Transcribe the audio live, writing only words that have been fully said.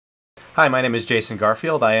Hi, my name is Jason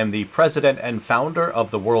Garfield. I am the president and founder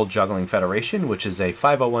of the World Juggling Federation, which is a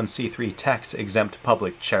 501c3 tax-exempt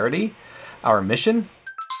public charity. Our mission?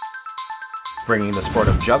 Bringing the sport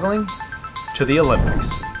of juggling to the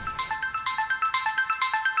Olympics.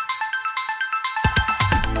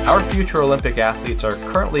 Our future Olympic athletes are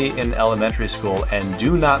currently in elementary school and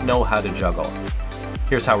do not know how to juggle.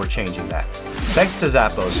 Here's how we're changing that. Thanks to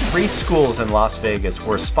Zappos, 3 schools in Las Vegas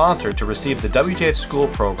were sponsored to receive the WJF School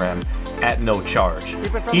Program at no charge.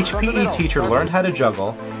 Each PE teacher learned how to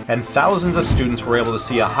juggle, and thousands of students were able to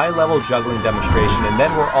see a high-level juggling demonstration, and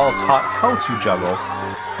then were all taught how to juggle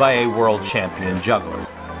by a world champion juggler,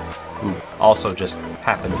 who also just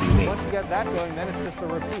happened to be me.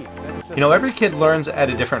 You know, every kid learns at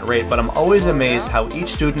a different rate, but I'm always amazed how each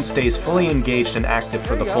student stays fully engaged and active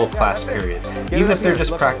for the full class period, even if they're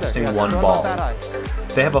just practicing one ball.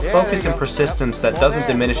 They have a focus and persistence that doesn't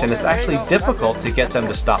diminish, and it's actually difficult to get them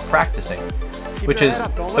to stop practicing, which is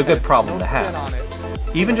a good problem to have.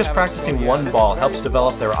 Even just practicing one ball helps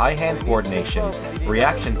develop their eye-hand coordination,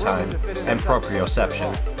 reaction time, and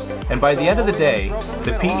proprioception. And by the end of the day,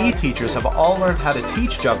 the PE teachers have all learned how to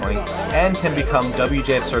teach juggling and can become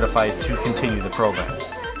WJF certified to continue the program.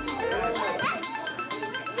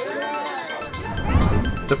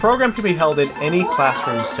 The program can be held in any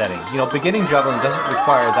classroom setting. You know, beginning juggling doesn't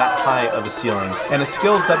require that high of a ceiling, and a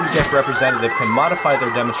skilled WJF representative can modify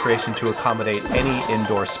their demonstration to accommodate any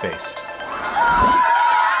indoor space.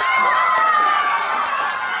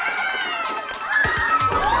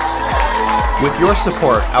 With your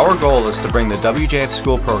support, our goal is to bring the WJF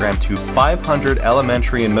School Program to 500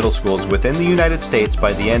 elementary and middle schools within the United States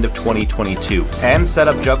by the end of 2022, and set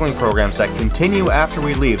up juggling programs that continue after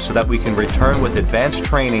we leave so that we can return with advanced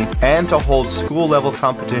training and to hold school-level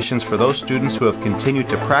competitions for those students who have continued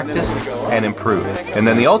to practice and improve. And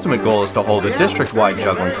then the ultimate goal is to hold a district-wide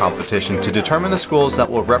juggling competition to determine the schools that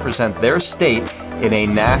will represent their state in a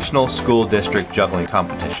national school district juggling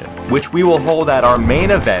competition, which we will hold at our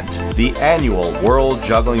main event, the annual World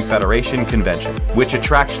Juggling Federation convention, which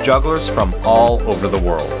attracts jugglers from all over the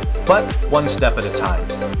world. But one step at a time.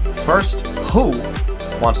 First, who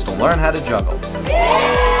wants to learn how to juggle?